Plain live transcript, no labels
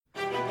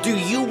Do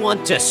you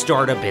want to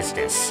start a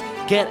business,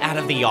 get out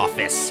of the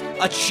office,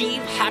 achieve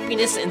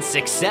happiness and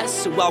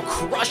success while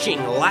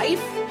crushing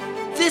life?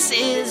 This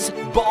is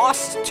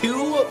Boss to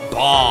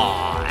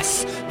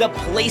Boss, the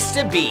place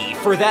to be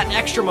for that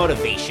extra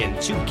motivation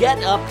to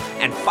get up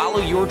and follow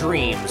your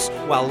dreams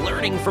while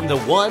learning from the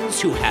ones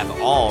who have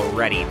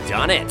already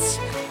done it.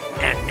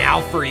 And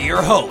now for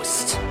your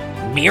host,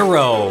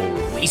 Miro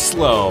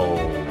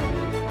Wieslow.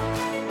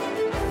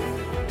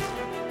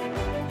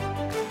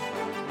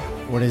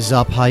 What is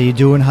up? How you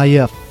doing? How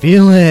you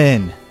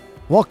feeling?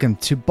 Welcome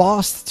to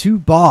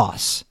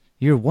Boss,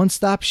 your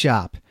one-stop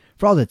shop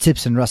for all the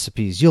tips and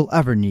recipes you'll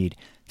ever need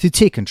to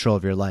take control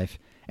of your life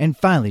and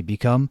finally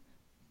become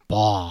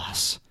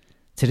boss.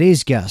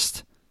 Today's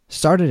guest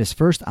started his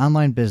first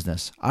online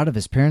business out of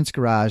his parents'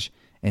 garage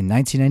in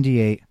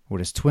 1998 with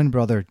his twin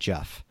brother,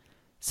 Jeff.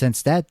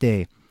 Since that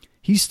day,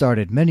 he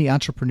started many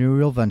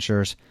entrepreneurial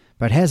ventures,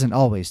 but hasn't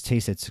always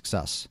tasted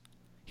success.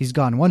 He's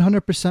gone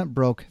 100%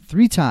 broke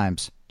 3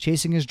 times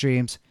chasing his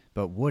dreams,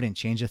 but wouldn't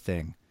change a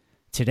thing.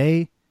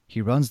 Today, he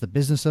runs the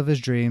business of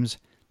his dreams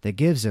that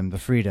gives him the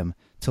freedom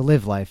to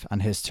live life on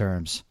his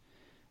terms.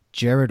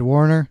 Jared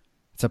Warner,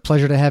 it's a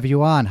pleasure to have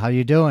you on. How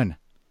you doing?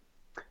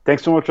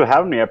 Thanks so much for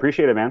having me. I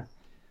appreciate it, man.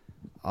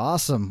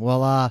 Awesome.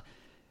 Well,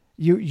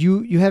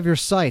 you have your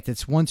site.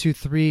 It's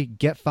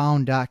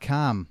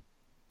 123getfound.com.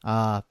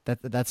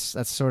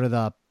 That's sort of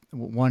the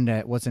one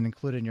that wasn't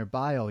included in your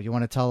bio. You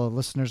want to tell the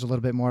listeners a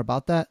little bit more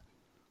about that?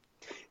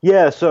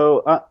 Yeah,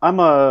 so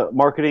I'm a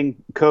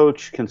marketing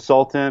coach,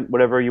 consultant,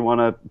 whatever you want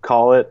to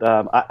call it.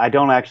 I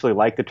don't actually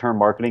like the term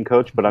marketing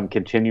coach, but I'm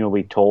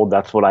continually told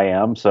that's what I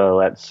am.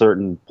 So at a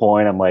certain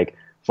point, I'm like,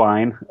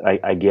 fine,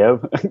 I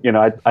give.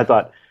 I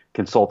thought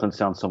consultant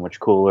sounds so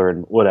much cooler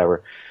and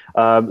whatever.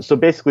 So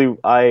basically,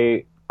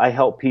 I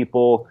help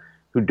people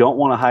who don't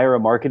want to hire a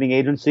marketing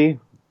agency,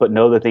 but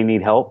know that they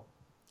need help.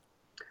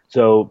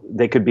 So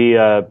they could be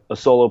a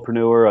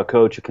solopreneur, a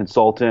coach, a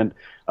consultant,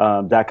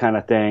 that kind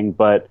of thing.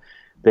 But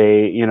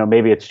they,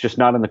 maybe it's just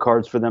not in the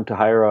cards for them to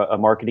hire a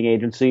marketing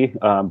agency,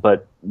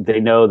 but they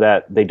know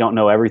that they don't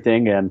know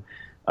everything, and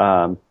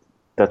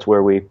that's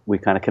where we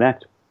kind of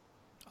connect.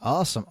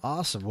 Awesome.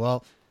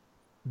 Well,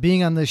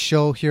 being on this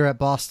show here at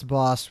Boss to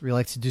Boss, we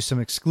like to do some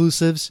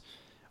exclusives.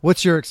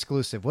 What's your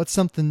exclusive? What's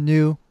something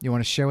new you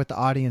want to share with the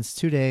audience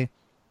today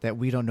that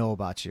we don't know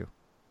about you?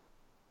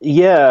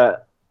 Yeah,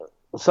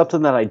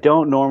 something that I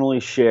don't normally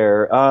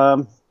share.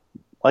 I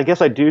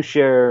guess I do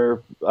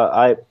share.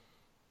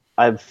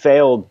 I've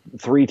failed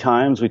 3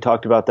 times. We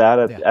talked about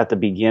that at the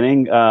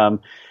beginning. I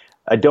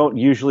don't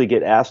usually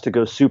get asked to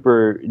go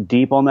super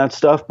deep on that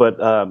stuff,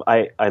 but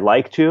I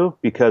like to,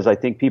 because I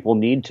think people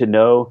need to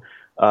know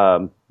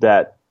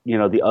that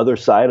the other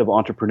side of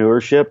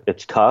entrepreneurship,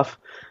 it's tough.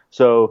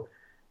 So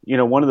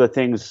one of the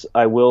things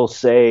I will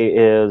say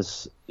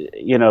is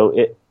you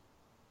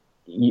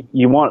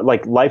want,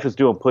 like, life is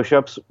doing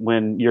push-ups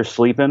when you're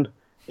sleeping.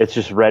 It's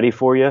just ready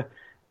for you.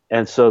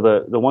 And so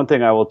the one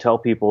thing I will tell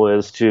people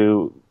is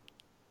to,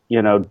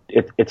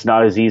 it's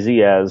not as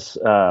easy as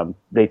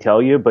they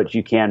tell you, but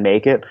you can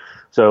make it.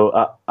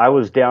 So I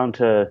was down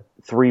to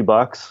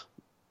 $3.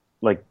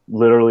 Like,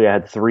 literally I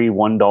had 3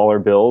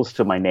 $1 bills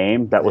to my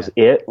name. That was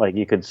it. Like,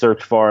 you could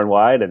search far and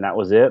wide, and that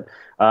was it.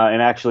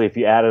 And actually, if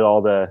you added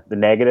all the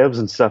negatives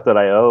and stuff that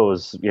I owe, it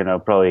was,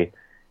 probably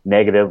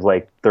negative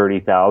like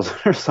 30,000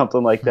 or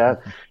something like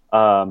that.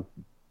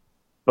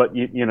 But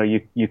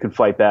you can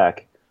fight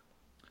back.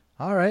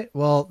 All right.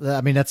 Well,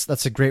 I mean,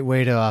 that's a great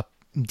way to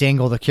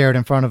dangle the carrot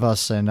in front of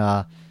us, and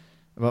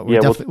but we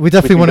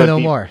definitely want to know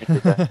more.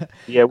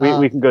 Yeah,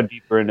 we can go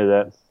deeper into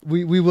that.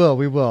 We will.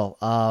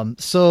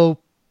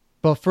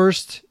 But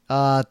first,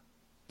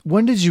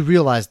 when did you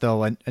realize,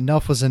 though,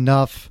 enough was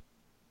enough,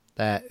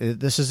 that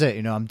this is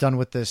it? I'm done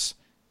with this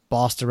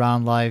bossed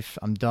around life.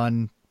 I'm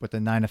done with the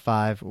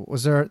 9-to-5.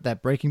 Was there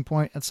that breaking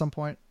point at some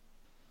point?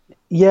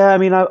 Yeah, I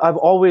mean, I've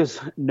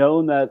always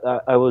known that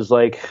I was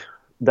like,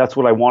 that's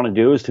what I want to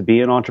do, is to be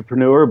an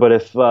entrepreneur. But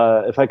if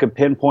I could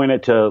pinpoint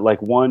it to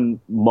like one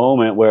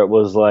moment where it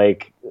was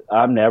like,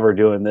 I'm never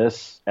doing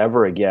this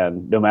ever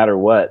again, no matter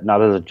what,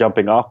 not as a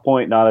jumping off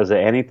point, not as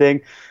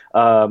anything,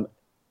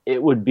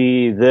 it would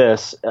be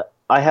this.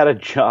 I had a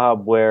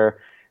job where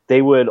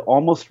they would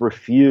almost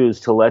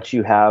refuse to let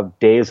you have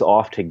days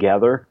off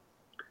together.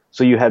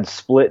 So you had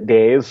split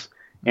days,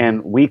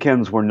 and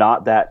weekends were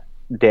not that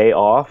day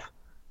off.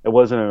 It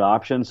wasn't an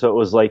option. So it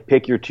was like,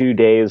 pick your 2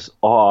 days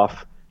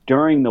off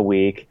during the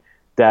week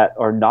that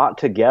are not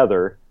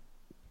together.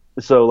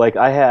 So like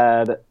I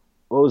had,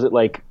 what was it,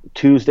 like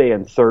Tuesday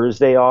and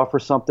Thursday off or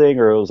something,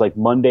 or it was like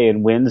Monday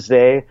and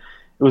Wednesday. It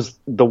was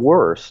the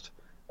worst.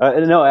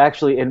 No,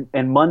 actually,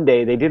 and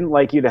Monday, they didn't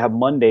like you to have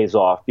Mondays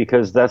off,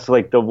 because that's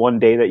like the one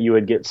day that you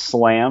would get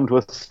slammed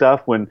with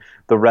stuff when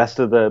the rest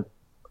of the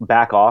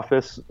back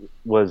office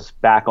was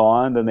back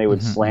on. Then they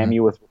would slam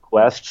you with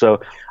requests.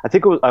 So I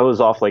think I was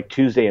off like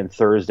Tuesday and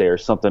Thursday or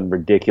something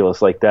ridiculous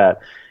like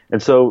that.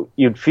 And so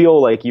you'd feel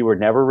like you were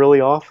never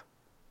really off.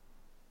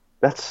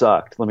 That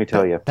sucked, let me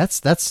tell you.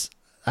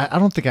 I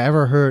don't think I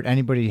ever heard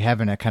anybody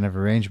having that kind of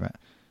arrangement.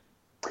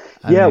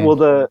 Yeah, mean,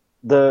 well,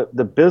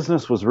 the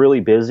business was really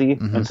busy,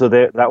 mhm. and so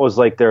that was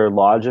like their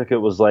logic. It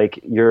was like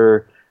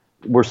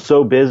we're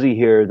so busy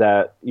here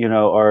that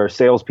our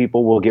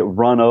salespeople will get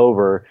run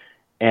over,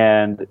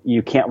 and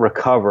you can't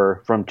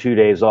recover from 2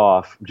 days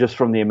off just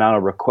from the amount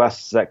of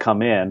requests that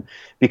come in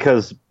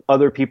because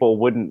other people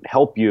wouldn't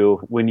help you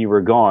when you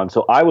were gone.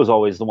 So I was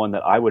always the one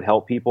that I would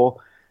help people.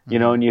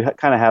 Mhm. And you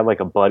kind of had like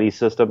a buddy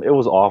system. It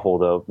was awful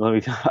though.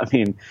 I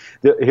mean,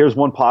 here's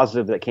one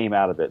positive that came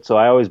out of it. So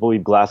I always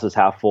believe glass is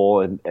half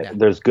full, and Yeah.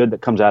 there's good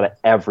that comes out of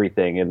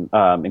everything, and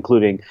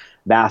including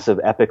massive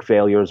epic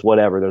failures,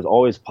 whatever. There's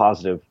always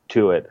positive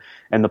to it.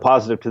 And the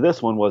positive to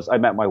this one was I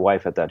met my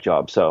wife at that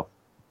job. So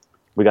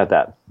we got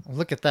that.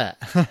 Look at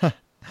that.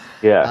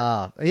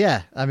 Yeah.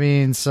 Yeah. I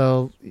mean,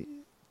 so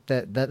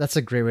that's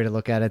a great way to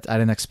look at it. I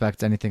didn't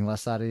expect anything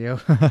less out of you.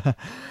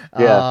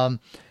 Yeah.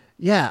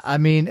 Yeah. I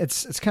mean,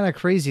 it's kind of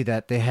crazy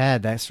that they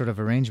had that sort of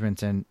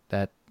arrangement and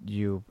that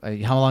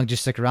how long did you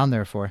stick around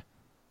there for?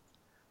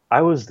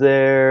 I was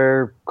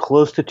there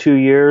close to 2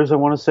 years, I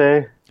want to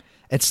say.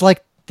 It's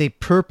like they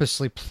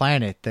purposely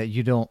plan it that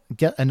you don't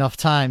get enough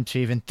time to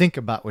even think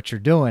about what you're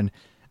doing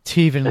to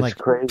even It's like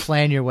crazy.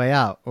 plan your way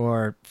out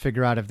or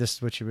figure out if this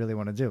is what you really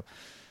want to do.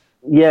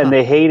 Yeah, and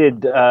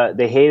Huh.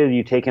 they hated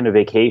you taking a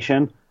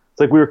vacation. It's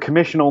like we were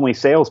commission only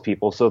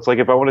salespeople, so it's like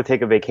if I want to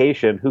take a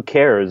vacation, who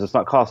cares? It's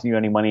not costing you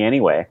any money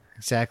anyway.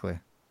 Exactly.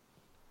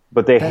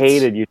 But they That's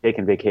hated you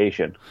taking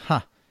vacation.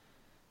 huh.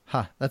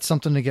 Huh. That's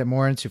something to get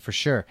more into for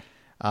sure.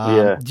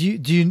 Yeah.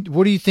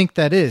 What do you think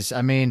that is?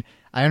 I mean,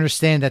 I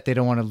understand that they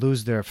don't want to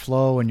lose their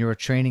flow and you're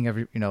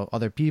training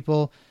other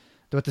people,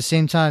 but at the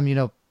same time,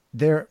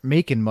 they're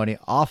making money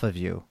off of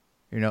you.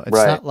 It's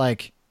Right. not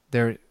like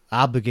they're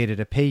obligated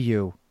to pay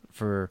you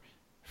for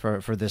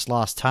this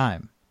lost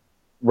time.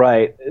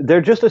 Right.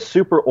 They're just a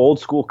super old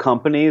school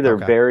company. They're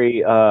Okay.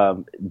 very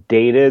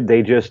dated.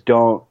 They just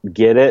don't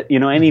get it.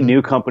 Any Hmm.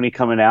 new company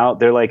coming out,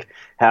 they're like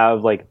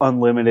have like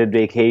unlimited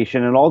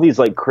vacation and all these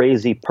like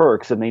crazy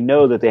perks, and they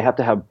know that they have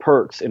to have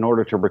perks in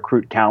order to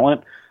recruit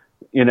talent.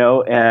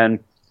 And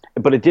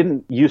but it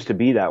didn't used to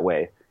be that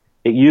way.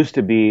 It used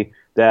to be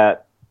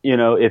that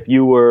if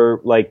you were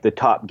like the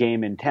top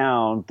game in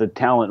town, the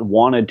talent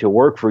wanted to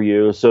work for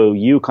you, so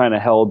you kind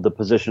of held the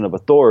position of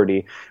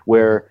authority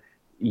where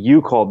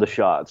you called the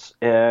shots.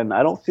 And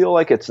I don't feel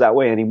like it's that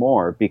way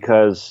anymore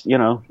because,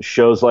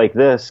 shows like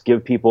this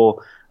give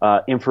people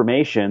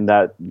information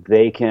that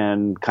they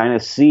can kind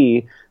of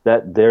see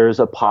that there's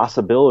a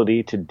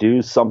possibility to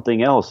do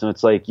something else. And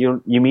it's like,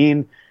 you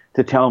mean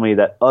to tell me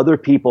that other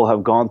people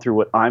have gone through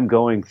what I'm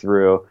going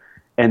through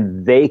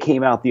and they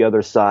came out the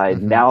other side.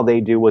 Hmm. Now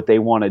they do what they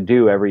want to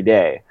do every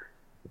day.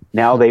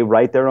 Now they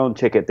write their own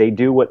ticket. They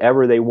do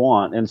whatever they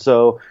want. And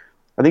so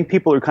I think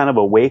people are kind of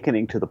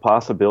awakening to the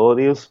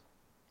possibilities.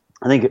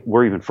 I think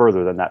we're even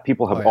further than that.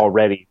 People have Oh, yeah.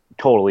 already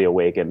totally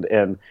awakened,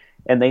 and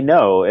they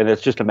know, and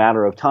it's just a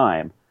matter of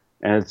time.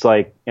 And it's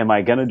like, am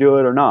I going to do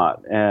it or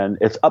not? And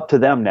it's up to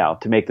them now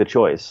to make the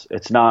choice.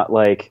 It's not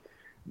like,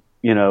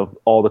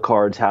 all the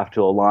cards have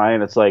to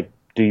align. It's like,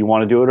 do you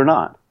want to do it or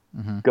not?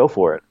 Hmm. Go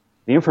for it.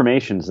 The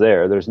information's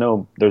there. There's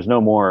no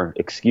more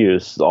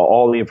excuse.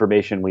 All the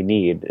information we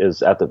need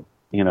is at the,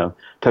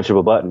 touch of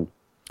a button.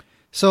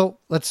 So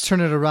let's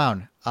turn it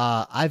around.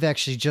 I've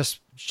actually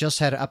just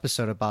had an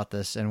episode about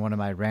this in one of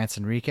my rants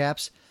and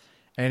recaps,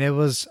 and it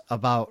was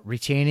about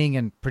retaining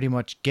and pretty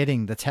much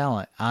getting the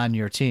talent on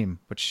your team,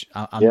 which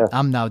Yeah.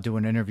 I'm now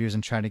doing interviews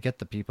and trying to get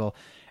the people,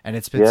 and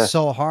it's been Yeah.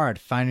 so hard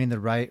finding the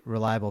right,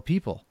 reliable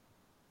people.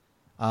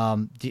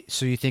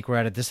 So you think we're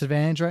at a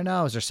disadvantage right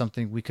now? Is there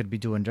something we could be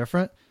doing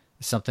different?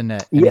 Something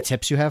that any Yeah.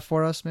 tips you have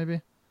for us,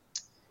 maybe?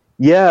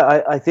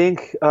 Yeah, I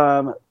think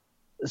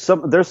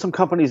there's some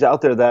companies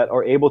out there that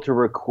are able to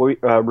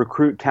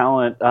recruit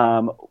talent.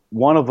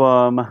 One of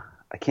them,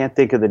 I can't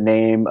think of the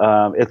name.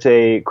 It's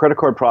a credit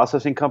card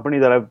processing company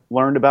that I've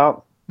learned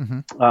about.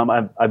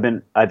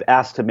 I've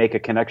asked to make a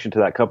connection to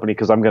that company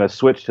because I'm going to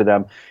switch to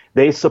them.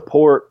 They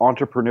support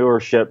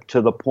entrepreneurship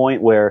to the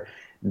point where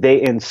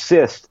they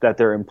insist that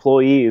their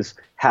employees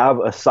have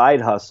a side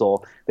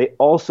hustle. They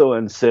also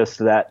insist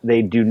that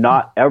they do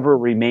not ever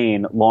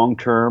remain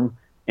long-term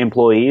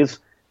employees.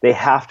 They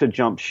have to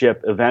jump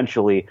ship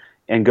eventually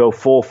and go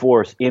full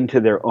force into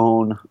their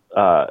own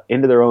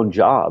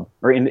job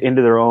or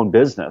into their own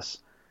business.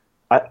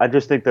 I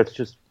just think that's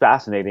just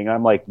fascinating.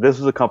 I'm like, this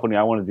is a company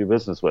I want to do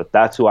business with.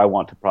 That's who I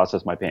want to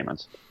process my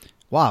payments.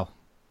 Wow.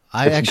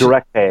 It's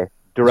Direct Pay.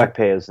 Direct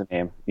Pay is the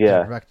name.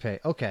 Yeah. Direct pay.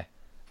 Okay.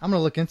 I'm going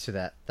to look into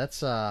that.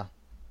 That's, I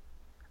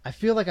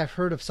feel like I've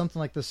heard of something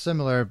like this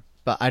similar,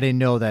 but I didn't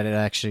know that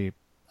I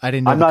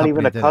didn't know I'm the not even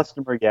company a did it.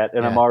 customer yet,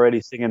 and I'm Yeah.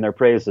 already singing their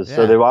praises. Yeah.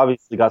 So they've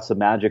obviously got some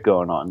magic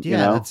going on,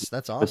 Yeah, that's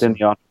within awesome.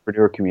 the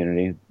entrepreneur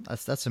community.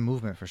 That's a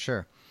movement for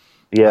sure.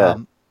 Yeah.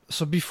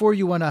 So before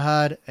you went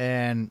ahead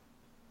and,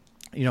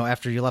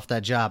 after you left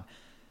that job,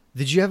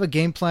 did you have a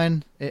game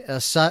plan,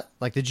 a set?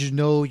 Like, did you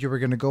know you were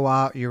going to go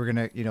out, you were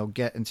going to,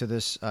 get into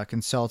this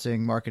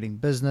consulting, marketing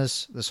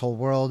business, this whole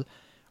world,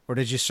 or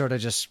did you sort of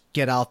just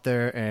get out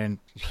there and,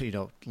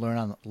 learn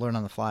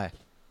on the fly?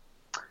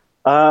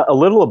 A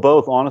little of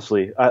both,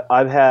 honestly.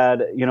 I've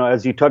had,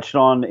 as you touched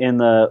on in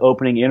the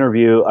opening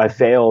interview, I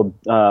failed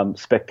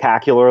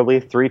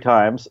spectacularly 3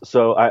 times.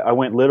 So I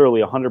went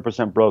literally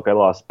 100% broke. I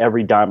lost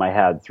every dime I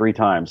had 3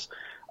 times.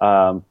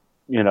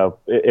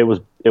 It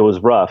was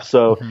rough.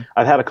 So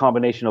I've had a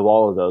combination of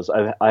all of those.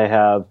 I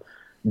have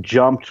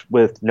jumped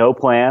with no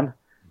plan,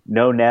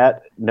 no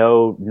net,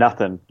 no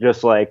nothing.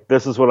 Just like,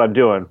 this is what I'm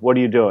doing. What are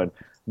you doing?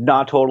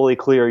 Not totally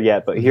clear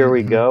yet, but here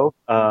we go.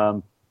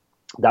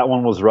 That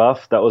one was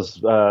rough. That was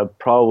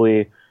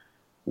probably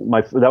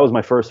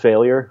my first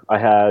failure. I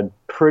had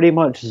pretty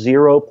much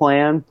zero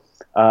plan.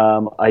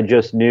 I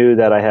just knew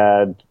that I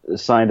had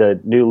signed a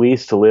new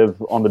lease to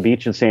live on the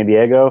beach in San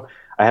Diego.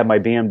 I had my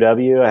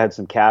BMW. I had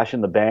some cash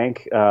in the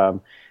bank.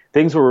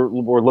 Things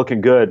were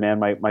looking good, man.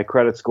 My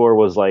credit score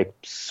was like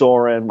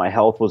soaring. My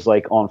health was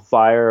like on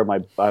fire.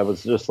 I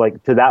was just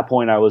like, to that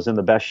point, I was in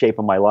the best shape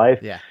of my life.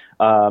 Yeah.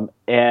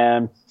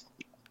 And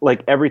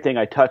like everything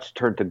I touched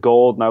turned to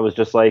gold, and I was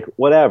just like,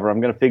 whatever,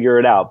 I'm going to figure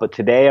it out. But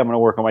today I'm going to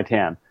work on my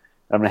tan.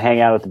 I'm going to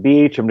hang out at the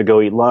beach. I'm going to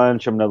go eat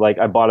lunch.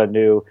 I bought a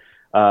new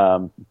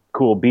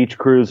cool beach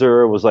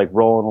cruiser. It was like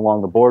rolling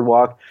along the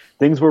boardwalk.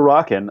 Things were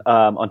rocking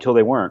until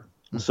they weren't.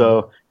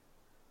 So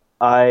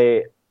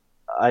I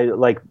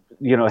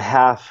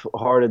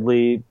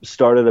half-heartedly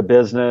started a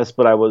business,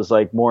 but I was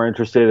like more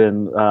interested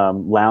in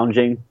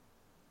lounging.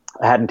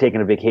 I hadn't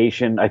taken a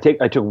vacation. I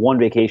took one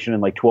vacation in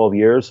like 12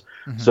 years.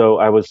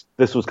 So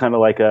this was kind of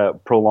like a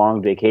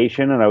prolonged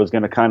vacation, and I was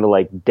going to kind of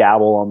like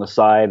dabble on the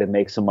side and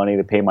make some money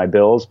to pay my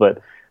bills.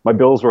 But my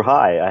bills were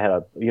high. I had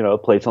a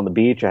place on the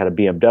beach. I had a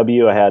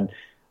BMW.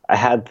 I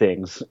had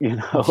things,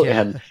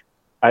 and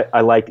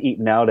I liked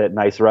eating out at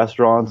nice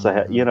restaurants. I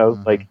had,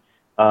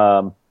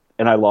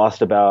 and I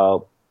lost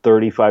about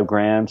 35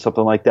 grand,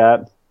 something like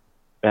that.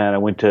 And I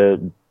went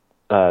to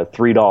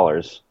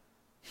 $3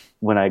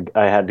 when I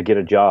had to get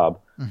a job.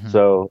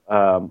 So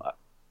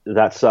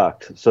that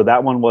sucked. So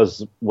that one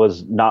was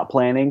not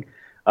planning.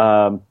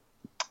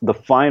 The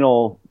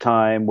final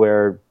time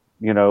where,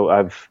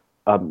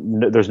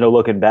 there's no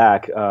looking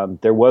back,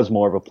 there was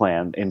more of a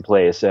plan in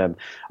place, and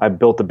I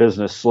built the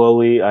business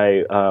slowly.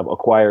 I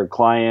acquired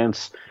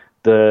clients.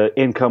 The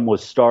income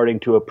was starting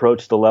to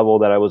approach the level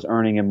that I was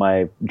earning in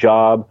my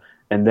job.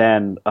 And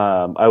then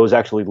I was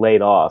actually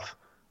laid off,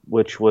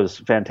 which was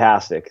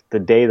fantastic. The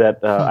day that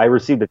I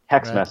received a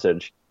text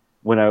message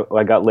when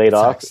I got laid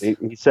off,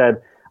 he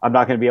said, I'm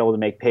not going to be able to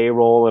make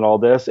payroll and all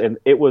this. And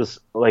it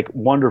was like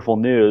wonderful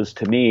news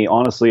to me.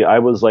 Honestly, I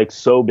was like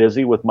so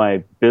busy with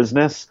my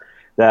business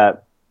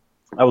that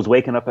I was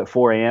waking up at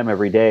 4 a.m.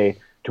 every day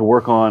to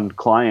work on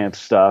client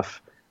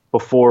stuff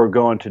before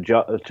going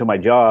to my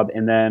job,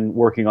 and then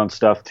working on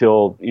stuff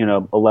till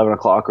 11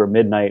 o'clock or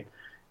midnight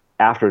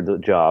after the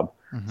job.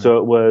 So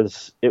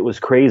it was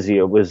crazy.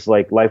 It was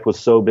like life was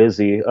so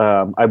busy.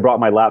 I brought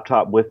my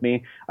laptop with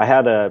me. I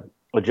had a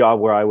job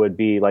where I would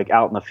be like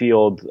out in the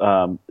field,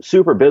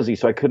 super busy,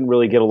 so I couldn't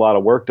really get a lot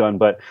of work done.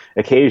 But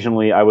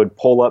occasionally I would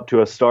pull up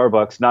to a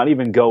Starbucks, not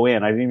even go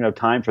in. I didn't even have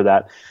time for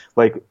that.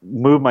 Like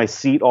move my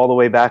seat all the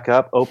way back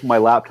up, open my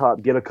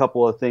laptop, get a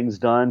couple of things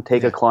done,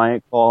 take a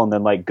client call, and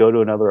then like go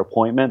to another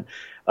appointment.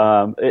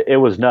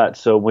 It was nuts.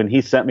 So when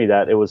he sent me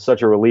that, it was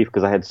such a relief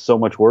because I had so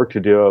much work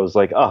to do. I was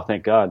like, oh,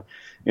 thank God.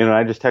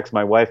 I just texted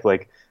my wife,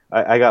 like,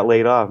 I got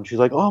laid off. And she's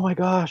like, oh my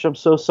gosh, I'm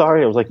so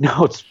sorry. I was like,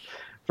 no, it's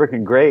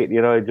freaking great.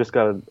 I just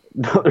got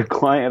another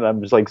client.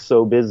 I'm just like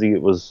so busy.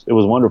 It was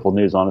wonderful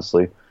news,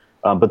 honestly.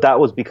 But that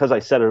was because I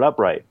set it up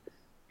right.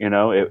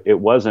 It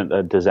wasn't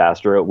a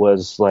disaster. It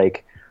was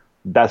like,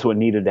 that's what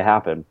needed to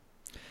happen.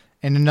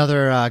 And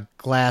another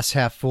glass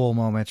half full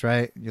moment,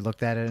 right? You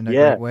looked at it in a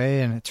great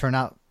way, and it turned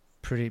out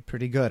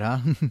pretty good, huh?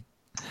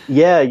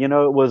 Yeah.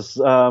 It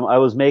was, I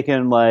was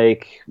making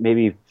like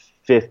maybe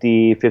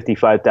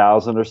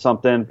 55,000 or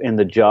something in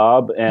the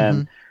job.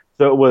 And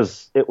so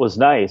it was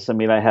nice. I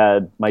mean, I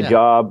had my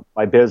job,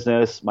 my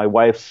business, my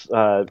wife's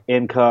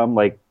income,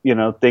 like,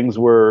 things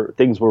were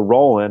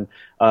rolling.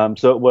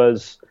 So it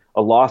was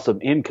a loss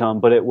of income,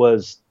 but it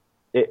was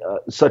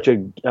such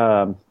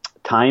a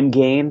time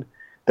gain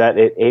that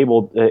it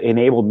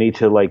enabled me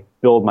to like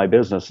build my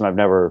business, and I've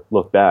never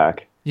looked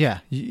back. Yeah.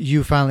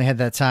 You finally had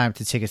that time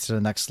to take it to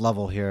the next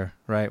level here,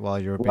 right? While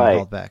you were being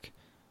held back.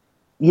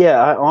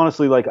 Yeah, I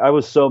honestly, like, I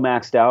was so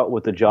maxed out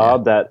with the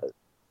job that,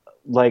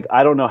 like,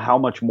 I don't know how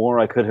much more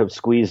I could have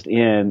squeezed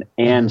in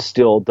and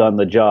still done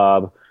the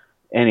job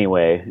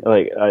anyway.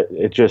 Like,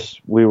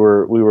 we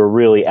were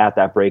really at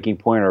that breaking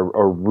point,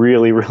 or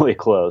really, really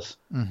close.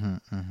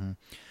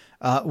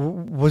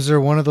 Was there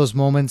one of those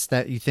moments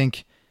that you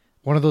think,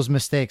 one of those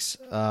mistakes,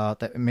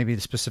 that maybe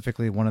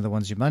specifically one of the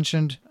ones you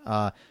mentioned,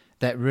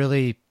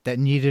 that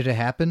needed to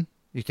happen?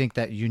 You think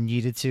that you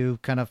needed to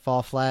kind of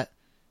fall flat?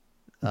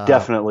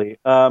 Definitely.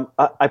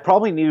 I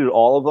probably needed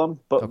all of them,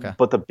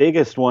 but the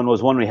biggest one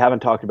was one we haven't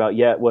talked about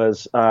yet.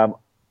 Was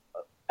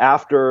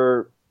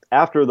after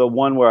the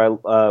one where I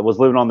was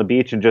living on the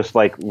beach and just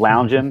like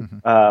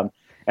lounging, and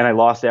I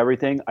lost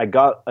everything. I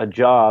got a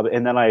job,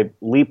 and then I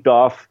leaped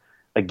off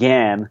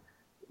again,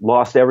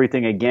 lost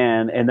everything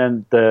again, and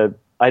then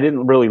I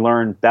didn't really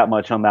learn that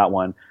much on that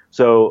one.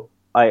 So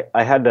I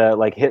had to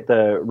like hit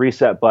the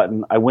reset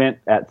button. I went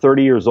at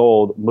 30 years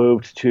old,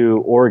 moved to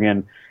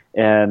Oregon,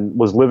 and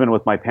was living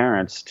with my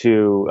parents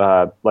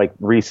to like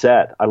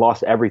reset. I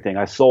lost everything.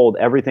 I sold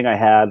everything I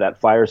had at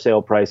fire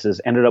sale prices.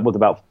 Ended up with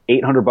about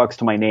 $800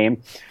 to my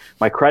name.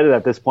 My credit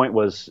at this point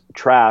was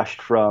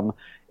trashed from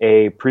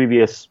a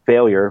previous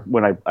failure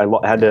when I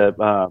had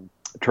to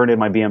turn in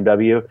my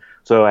BMW.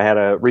 So I had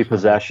a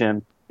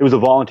repossession. It was a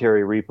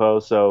voluntary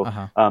repo, so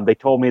they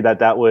told me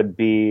that would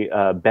be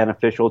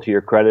beneficial to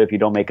your credit if you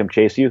don't make them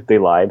chase you. They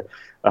lied.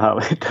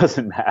 It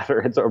doesn't matter.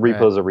 It's a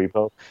repo's a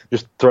repo.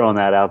 Just throwing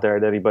that out there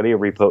at anybody. A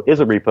repo is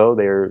a repo.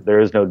 There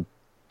is no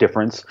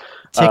difference.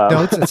 Take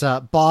notes. It's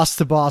boss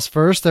to boss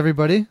first.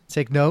 Everybody,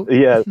 take note.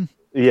 Yeah.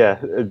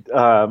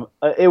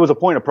 It was a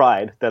point of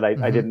pride that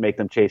I didn't make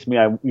them chase me.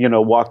 I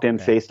walked in,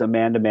 faced them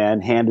man to man,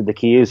 handed the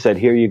keys, said,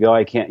 "Here you go.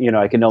 I can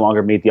no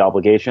longer meet the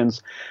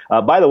obligations."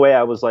 By the way,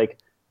 I was like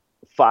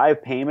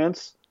 5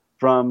 payments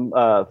from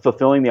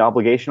fulfilling the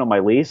obligation on my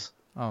lease.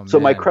 Oh, so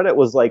man. my credit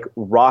was like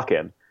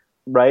rocking,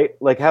 right?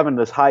 Like having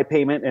this high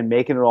payment and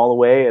making it all the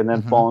way and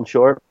then falling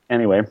short.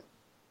 Anyway,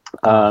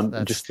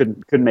 just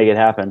couldn't make it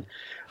happen.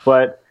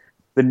 But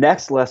the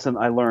next lesson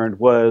I learned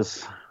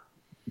was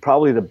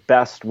probably the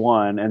best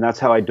one, and that's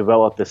how I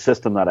developed the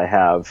system that I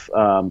have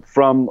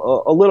from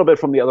a little bit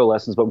from the other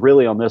lessons, but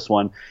really on this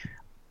one.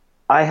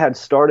 I had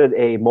started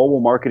a mobile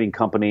marketing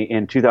company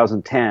in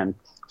 2010.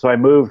 So I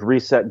moved,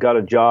 reset, got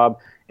a job,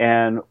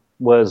 and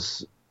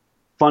was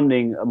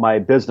funding my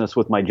business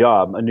with my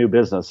job, a new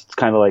business. It's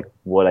kind of like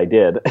what I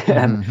did.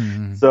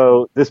 And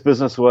so this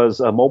business was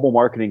a mobile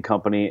marketing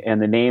company,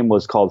 and the name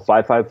was called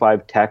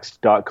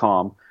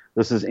 555text.com.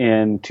 This is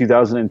in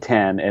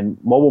 2010. And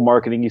mobile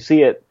marketing, you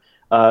see it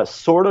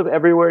sort of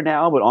everywhere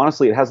now, but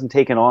honestly, it hasn't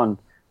taken on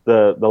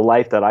the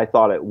life that I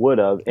thought it would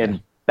have. And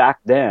back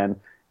then,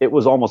 it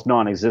was almost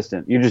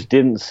non-existent. You just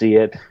didn't see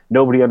it.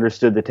 Nobody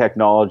understood the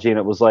technology, and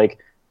it was like,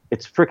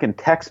 it's freaking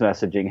text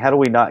messaging. How do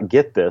we not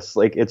get this?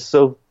 Like, it's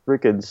so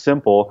freaking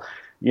simple.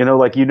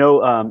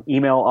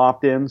 Email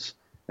opt-ins,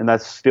 and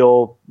that's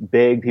still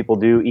big. People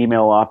do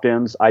email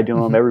opt-ins. I do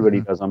them.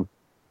 Everybody does them.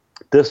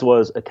 This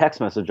was a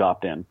text message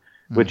opt-in,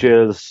 which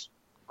is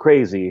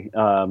crazy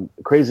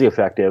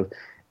effective.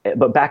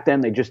 But back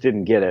then, they just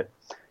didn't get it.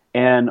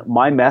 And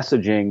my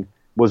messaging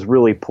was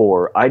really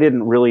poor. I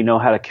didn't really know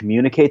how to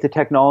communicate the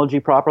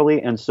technology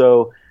properly. And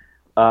so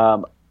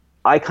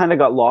I kind of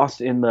got lost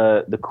in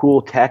the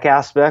cool tech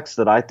aspects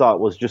that I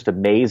thought was just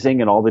amazing,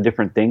 and all the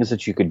different things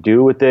that you could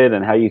do with it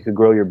and how you could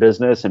grow your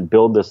business and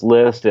build this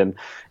list. And,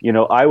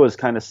 I was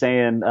kind of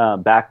saying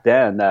back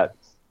then that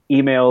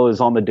email is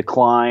on the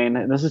decline,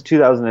 and this is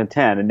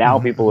 2010, and now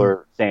people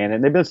are saying it,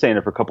 and they've been saying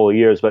it for a couple of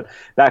years, but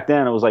back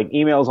then it was like,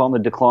 email's on the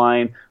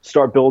decline,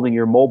 start building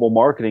your mobile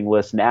marketing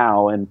list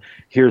now, and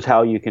here's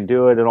how you can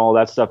do it and all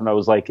that stuff. And I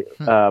was like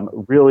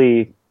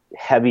really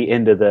heavy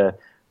into the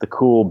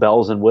cool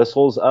bells and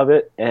whistles of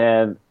it,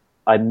 and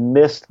I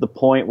missed the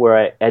point where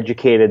I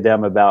educated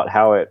them about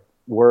how it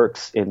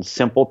works in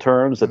simple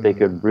terms that they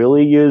could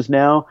really use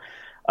now.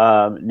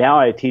 Now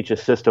I teach a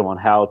system on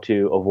how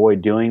to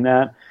avoid doing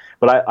that,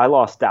 but I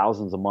lost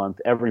thousands a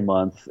month every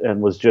month,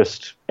 and was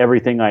just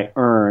everything I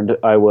earned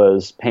I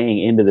was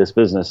paying into this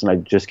business, and I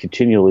just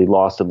continually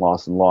lost and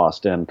lost and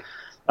lost. And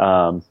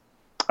I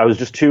was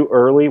just too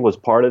early was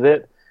part of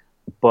it.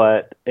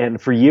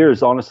 And for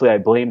years, honestly, I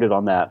blamed it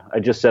on that. I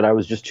just said I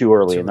was just too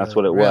early, and that's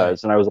what it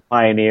was. And I was a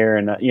pioneer,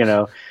 and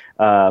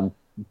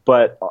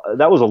but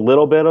that was a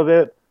little bit of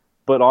it.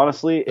 But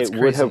honestly, it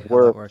would have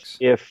worked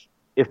if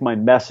my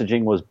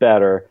messaging was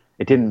better.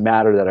 It didn't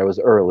matter that I was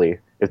early.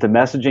 If the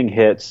messaging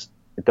hits,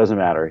 it doesn't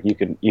matter. You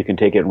can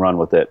take it and run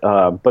with it.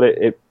 But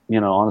it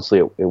honestly,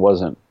 it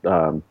wasn't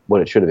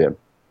what it should have been.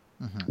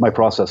 My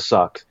process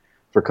sucked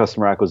for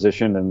customer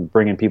acquisition and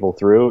bringing people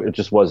through. It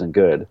just wasn't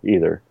good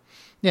either.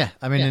 Yeah,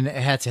 I mean, and it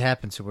had to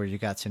happen to where you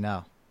got to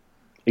now.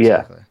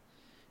 Exactly.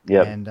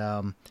 Yeah.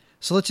 And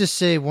so let's just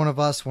say one of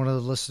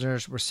the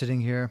listeners, we're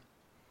sitting here,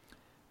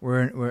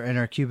 we're in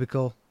our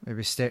cubicle,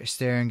 maybe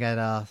staring at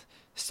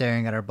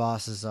our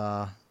boss's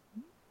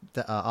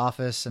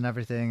office and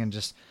everything, and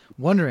just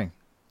wondering,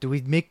 do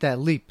we make that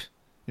leap,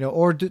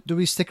 or do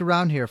we stick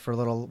around here for a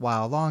little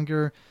while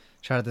longer,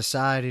 try to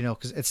decide,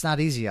 because it's not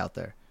easy out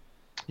there.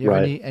 You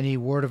have any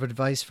word of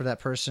advice for that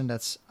person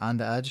that's on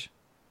the edge?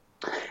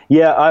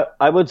 Yeah,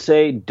 I would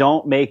say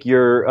don't make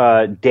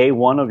your day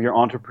one of your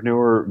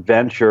entrepreneur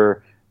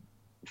venture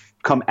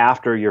come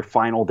after your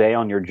final day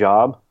on your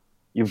job.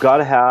 You've got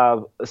to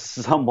have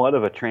somewhat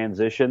of a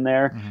transition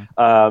there.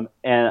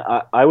 And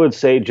I would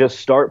say just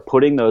start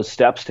putting those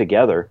steps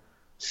together.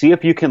 See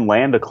if you can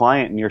land a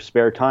client in your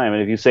spare time.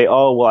 And if you say,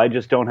 oh, well, I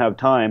just don't have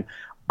time.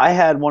 I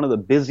had one of the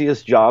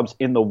busiest jobs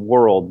in the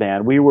world,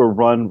 man. We were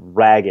run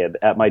ragged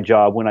at my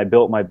job when I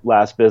built my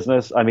last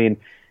business. I mean,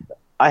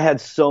 I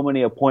had so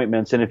many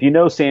appointments, and if you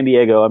know San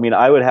Diego, I mean,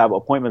 I would have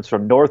appointments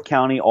from North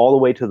County all the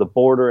way to the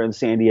border in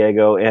San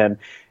Diego, and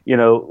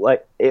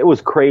like it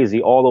was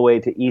crazy all the way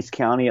to East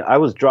County. I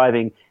was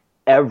driving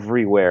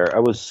everywhere. I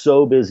was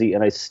so busy,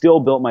 and I still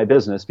built my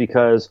business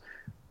because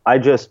I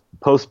just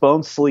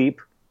postponed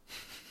sleep.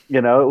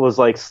 It was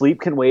like,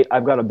 sleep can wait.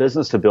 I've got a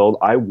business to build.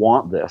 I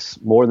want this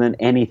more than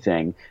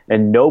anything,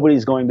 and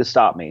nobody's going to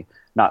stop me.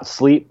 Not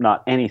sleep,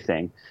 not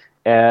anything.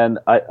 And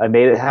I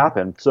made it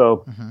happen.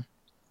 So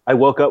I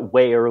woke up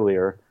way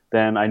earlier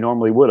than I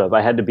normally would have.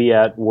 I had to be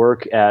at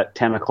work at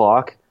 10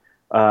 o'clock.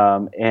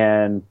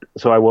 And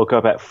so I woke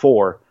up at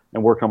 4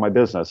 and worked on my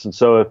business. And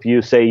so if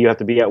you say you have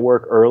to be at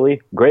work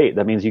early, great.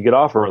 That means you get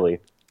off early.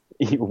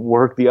 You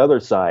work the other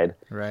side.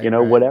 Right,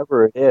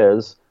 whatever it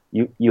is,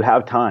 you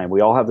have time. We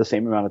all have the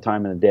same amount of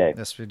time in a day.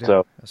 Yes, we do.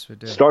 So yes, we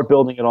do. Start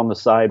building it on the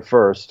side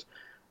first.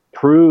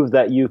 Prove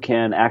that you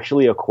can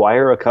actually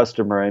acquire a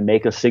customer and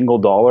make a single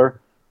dollar.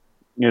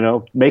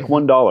 Make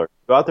 $1.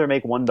 Go out there and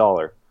make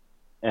 $1,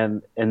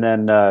 and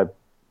then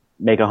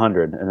make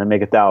 100, and then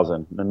make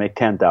 1,000, and then make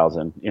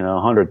 10,000,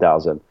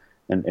 100,000,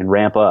 and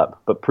ramp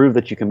up. But prove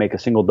that you can make a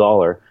single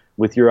dollar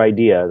with your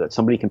idea, that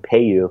somebody can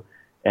pay you,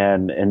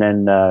 and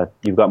then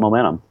you've got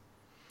momentum.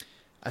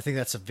 I think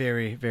that's a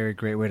very, very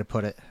great way to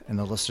put it, and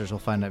the listeners will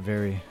find that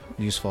very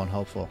useful and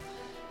helpful.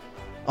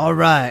 All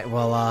right,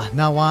 well,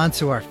 now on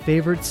to our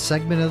favorite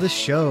segment of the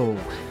show.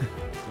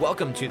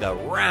 Welcome to the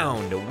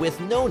round with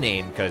no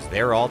name, because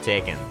they're all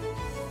taken.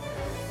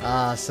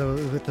 So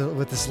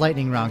with this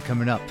lightning round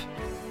coming up,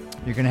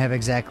 you're going to have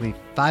exactly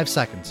 5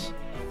 seconds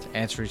to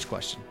answer each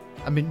question.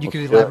 I mean, you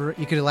could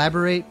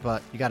elaborate,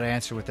 but you got to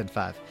answer within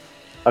 5.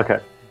 Okay.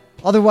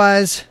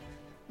 Otherwise,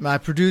 my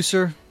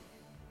producer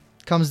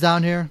comes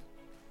down here.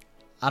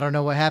 I don't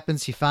know what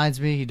happens. He finds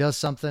me. He does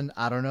something.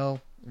 I don't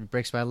know. He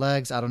breaks my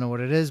legs. I don't know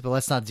what it is, but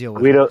let's not deal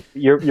with Guido,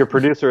 it. Your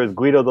producer is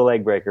Guido the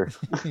Leg Breaker.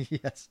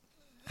 Yes.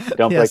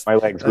 Don't break my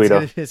legs,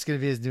 Guido. It's going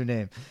to be his new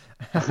name.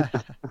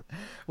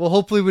 Well,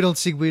 hopefully we don't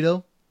see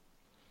Guido.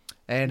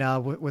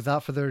 And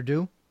without further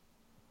ado,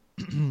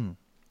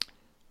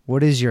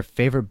 what is your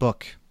favorite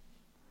book?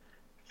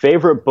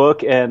 Favorite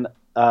book, and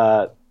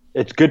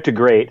it's Good to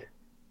Great.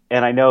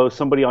 And I know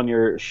somebody on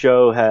your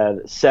show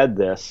had said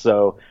this,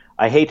 so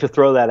I hate to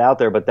throw that out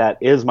there, but that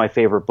is my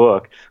favorite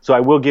book. So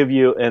I will give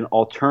you an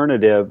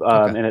alternative,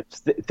 Okay. and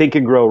it's Think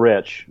and Grow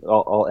Rich.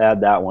 I'll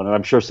add that one, and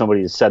I'm sure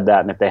somebody has said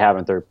that, and if they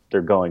haven't,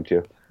 they're going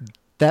to.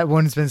 That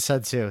one's been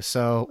said too.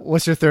 So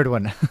what's your third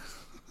one?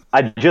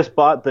 I just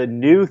bought the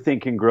new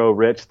Think and Grow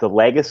Rich, The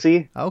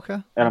Legacy, Okay.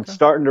 and I'm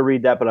starting to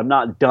read that, but I'm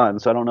not done,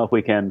 so I don't know if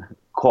we can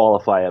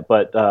qualify it.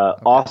 But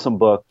awesome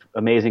book,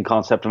 amazing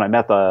concept, and I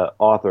met the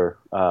author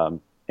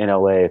in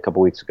LA a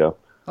couple weeks ago.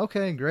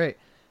 Okay, great.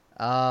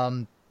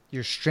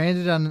 You're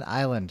stranded on an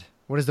island.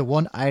 What is the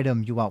one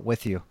item you want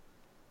with you?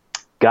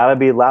 Gotta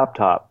be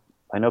laptop.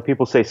 I know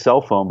people say cell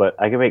phone, but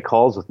I can make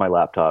calls with my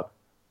laptop.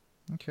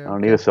 Okay. I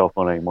don't need a cell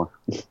phone anymore.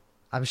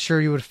 I'm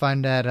sure you would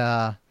find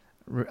that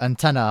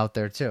antenna out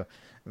there too.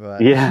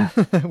 But Yeah.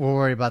 we'll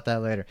worry about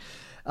that later.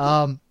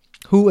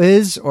 Who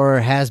is or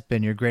has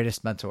been your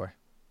greatest mentor?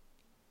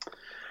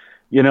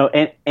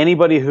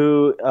 Anybody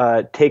who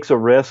takes a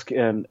risk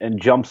and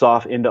jumps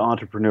off into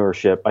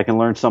entrepreneurship, I can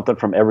learn something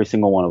from every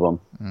single one of them.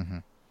 Mm-hmm.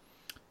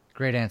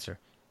 Great answer.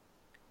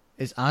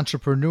 Is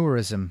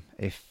entrepreneurism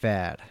a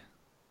fad?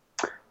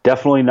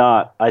 Definitely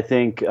not. I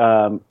think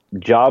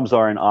jobs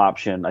are an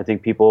option. I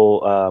think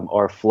people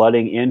are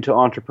flooding into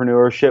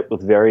entrepreneurship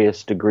with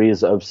various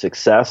degrees of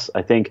success.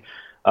 I think,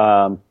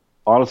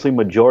 honestly,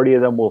 majority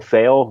of them will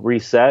fail,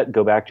 reset,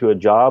 go back to a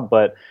job.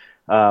 But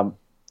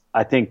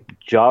I think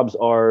jobs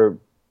are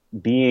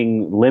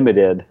being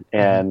limited,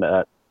 and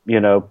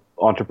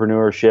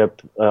entrepreneurship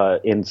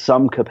in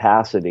some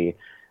capacity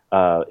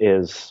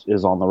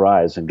is on the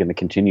rise and going to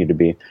continue to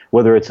be.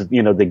 Whether it's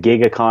the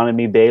gig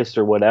economy based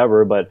or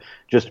whatever, but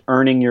just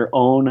earning your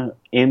own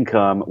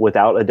income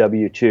without a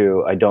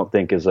W-2, I don't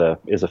think is a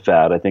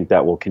fad. I think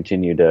that will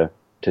continue to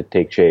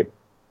take shape.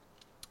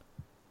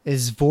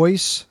 Is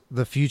voice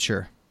the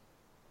future?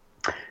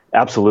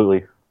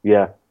 Absolutely,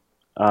 yeah.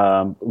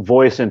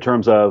 Voice in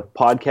terms of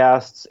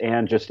podcasts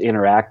and just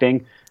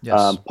interacting.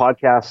 Yes.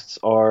 Podcasts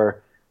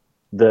are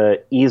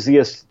the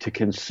easiest to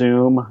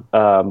consume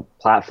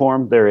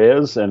platform there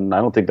is, and I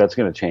don't think that's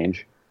going to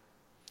change.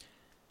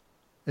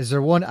 Is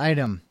there one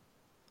item,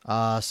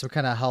 some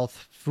kind of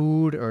health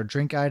food or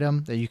drink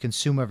item that you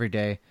consume every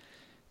day,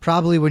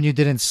 probably when you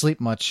didn't sleep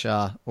much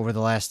over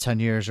the last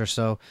 10 years or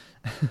so,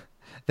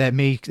 that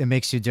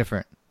makes you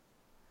different?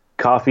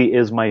 Coffee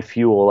is my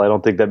fuel. I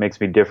don't think that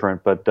makes me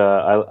different, but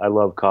I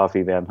love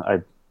coffee, man.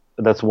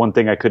 That's one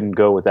thing I couldn't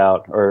go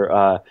without, or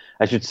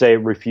I should say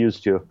refuse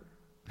to.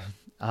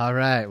 All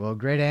right. Well,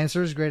 great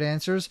answers. Great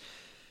answers.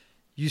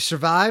 You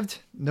survived.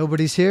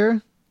 Nobody's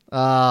here.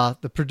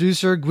 The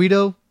producer,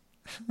 Guido,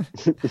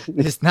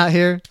 is not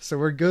here, so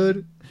we're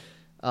good.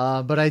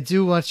 But I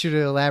do want you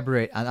to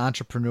elaborate on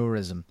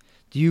entrepreneurism.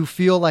 Do you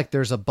feel like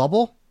there's a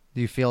bubble?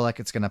 Do you feel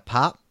like it's going to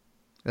pop?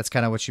 That's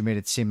kind of what you made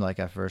it seem like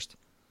at first.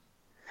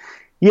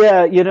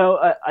 Yeah,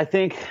 I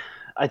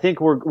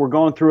think we're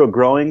going through a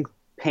growing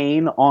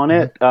pain on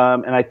it,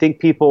 and I think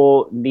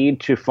people need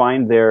to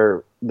find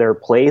their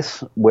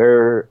place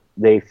where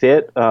they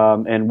fit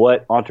and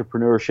what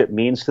entrepreneurship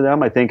means to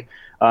them. I think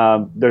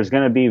there's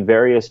going to be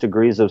various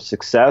degrees of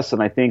success,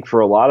 and I think for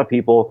a lot of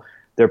people,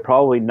 they're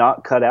probably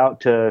not cut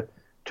out to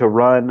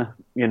run,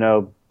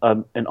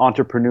 an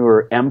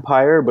entrepreneur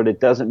empire, but it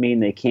doesn't mean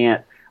they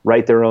can't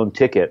write their own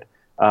ticket.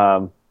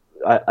 I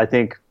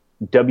think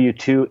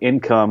W-2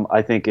 income,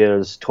 I think,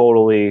 is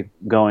totally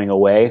going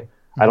away.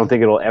 I don't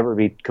think it'll ever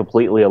be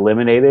completely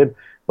eliminated,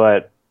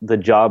 but the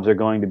jobs are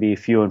going to be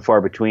few and far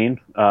between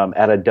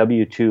at a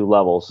W-2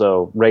 level.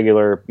 So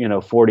regular,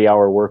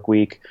 40-hour work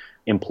week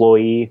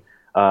employee,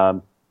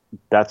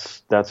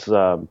 that's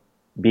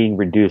being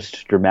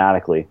reduced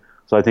dramatically.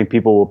 So I think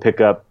people will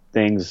pick up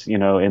things,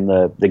 in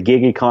the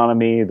gig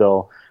economy.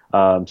 They'll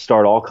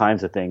start all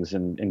kinds of things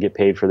and get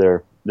paid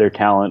for their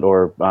talent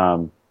or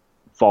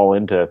fall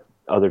into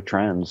other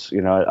trends.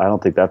 I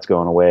don't think that's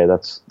going away.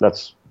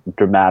 That's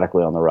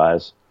dramatically on the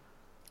rise.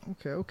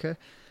 Okay.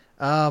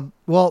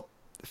 Well,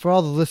 for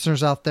all the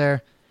listeners out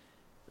there,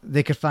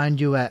 they could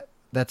find you at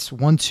that's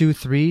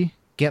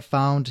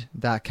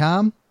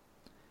 123getfound.com.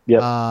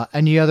 Yep.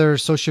 Any other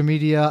social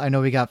media? I know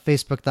we got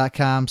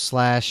facebook.com/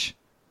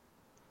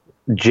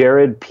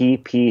 Jared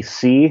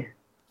PPC.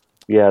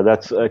 Yeah,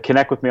 that's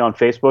connect with me on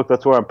Facebook.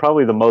 That's where I'm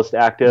probably the most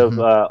active.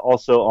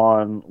 Also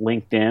on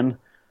LinkedIn.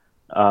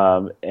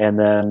 And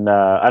then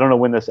I don't know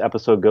when this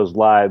episode goes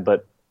live,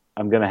 but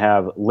I'm going to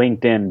have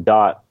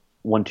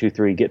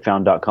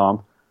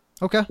linkedin.123getfound.com.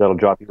 Okay. That'll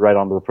drop you right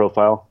onto the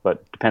profile.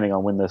 But depending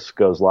on when this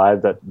goes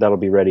live, that'll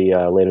be ready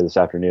later this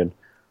afternoon.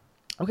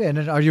 Okay. And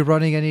then are you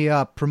running any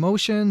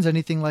promotions,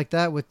 anything like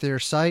that with your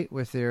site,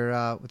 with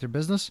your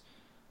business?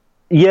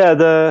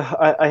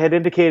 Yeah, I had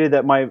indicated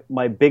that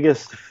my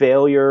biggest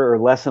failure or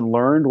lesson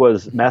learned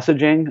was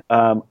messaging.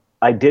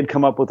 I did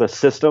come up with a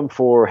system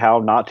for how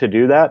not to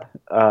do that,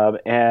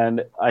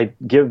 and I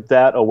give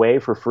that away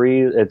for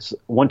free. It's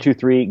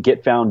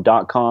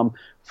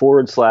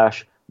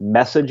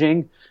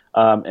 123getfound.com/messaging,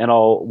 and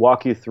I'll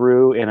walk you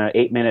through in an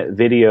 8-minute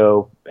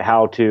video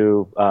how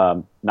to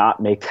not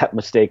make that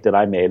mistake that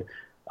I made.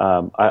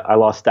 I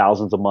lost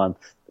thousands a month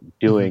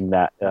doing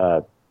that.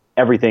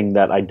 Everything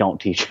that I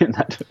don't teach in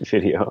that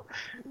video.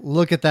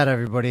 Look at that,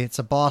 everybody. It's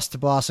a Boss to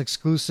Boss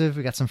exclusive.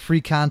 We got some free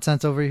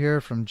content over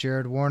here from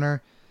Jared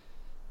Warner.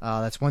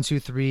 That's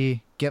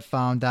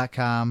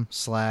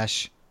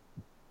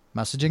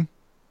 123getfound.com/messaging.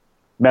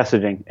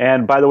 Messaging.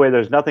 And by the way,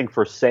 there's nothing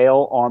for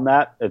sale on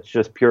that. It's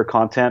just pure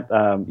content.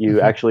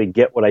 You actually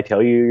get what I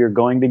tell you you're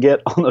going to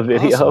get on the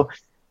video.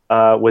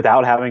 Awesome.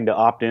 Without having to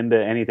opt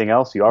into anything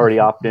else. You already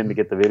opt in to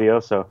get the video.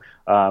 So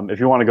if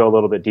you want to go a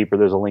little bit deeper,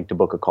 there's a link to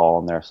book a call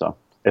on there. So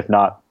if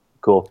not,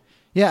 cool.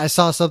 Yeah, I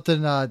saw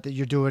something that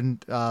you're doing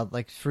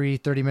like free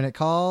 30-minute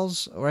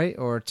calls, right?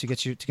 Or to get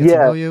to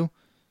know you.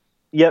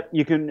 Yep,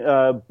 you can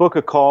book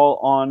a call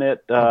on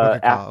it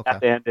at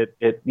the end.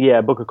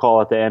 Book a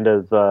call at the end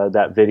of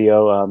that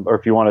video, or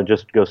if you want to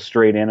just go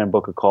straight in and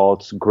book a call,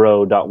 it's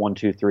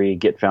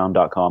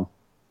grow.123getfound.com.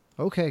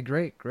 Okay,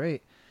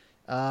 great.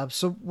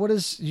 So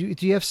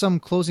do you have some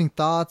closing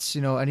thoughts?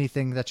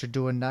 Anything that you're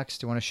doing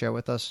next you want to share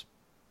with us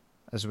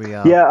as we?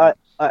 Yeah,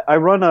 I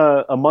run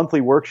a monthly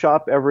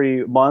workshop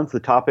every month. The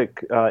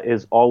topic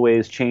is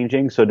always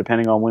changing, so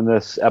depending on when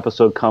this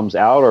episode comes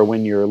out or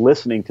when you're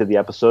listening to the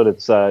episode,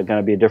 it's going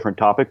to be a different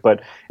topic.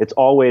 But it's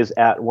always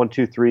at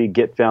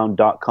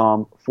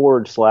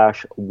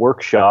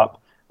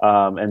 123getfound.com/workshop,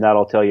 and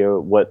that'll tell you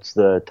what's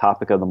the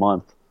topic of the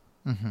month.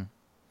 Mm-hmm.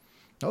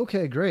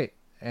 Okay, great.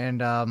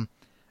 And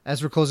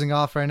as we're closing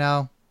off right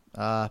now,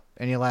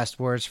 any last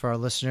words for our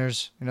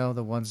listeners?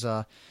 The ones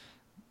that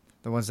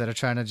are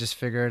trying to just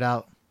figure it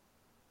out.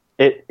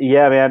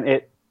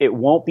 It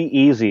won't be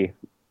easy,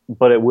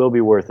 but it will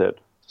be worth it.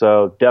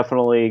 So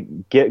definitely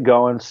get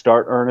going,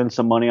 start earning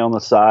some money on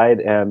the side,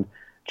 and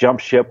jump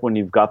ship when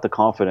you've got the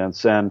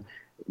confidence. And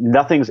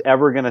it's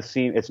never going to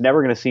seem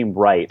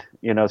right.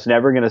 It's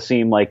never going to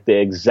seem like the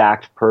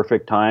exact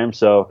perfect time.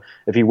 So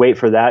if you wait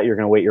for that, you're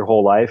going to wait your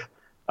whole life.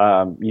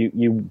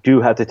 You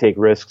do have to take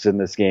risks in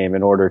this game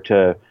in order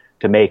to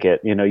make it.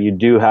 You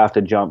do have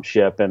to jump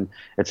ship, and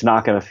it's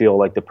not going to feel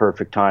like the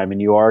perfect time,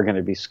 and you are going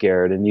to be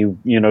scared, and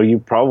you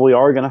probably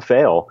are going to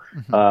fail.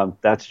 Mm-hmm.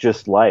 That's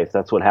just life.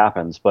 That's what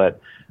happens. But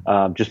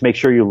just make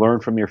sure you learn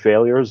from your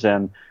failures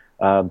and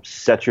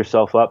set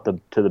yourself up to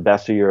the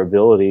best of your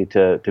ability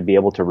to be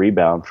able to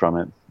rebound from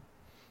it.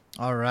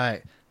 All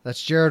right.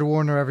 That's Jared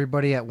Warner,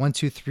 everybody, at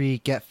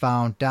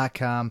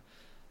 123getfound.com.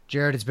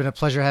 Jared, it's been a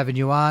pleasure having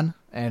you on,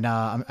 and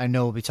I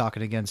know we'll be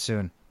talking again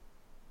soon.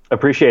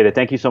 Appreciate it.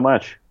 Thank you so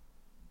much.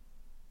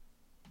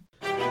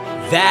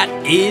 That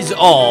is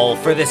all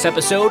for this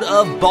episode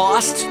of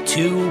Boss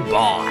to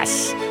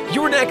Boss.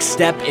 Your next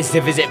step is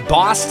to visit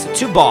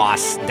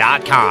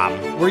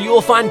bosstoboss.com, where you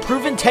will find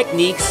proven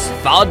techniques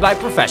followed by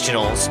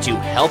professionals to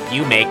help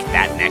you make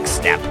that next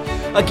step.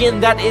 Again,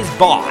 that is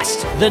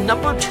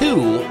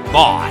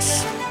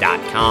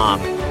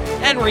boss2boss.com.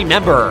 And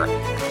remember,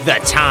 the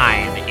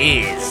time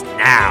is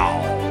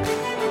now.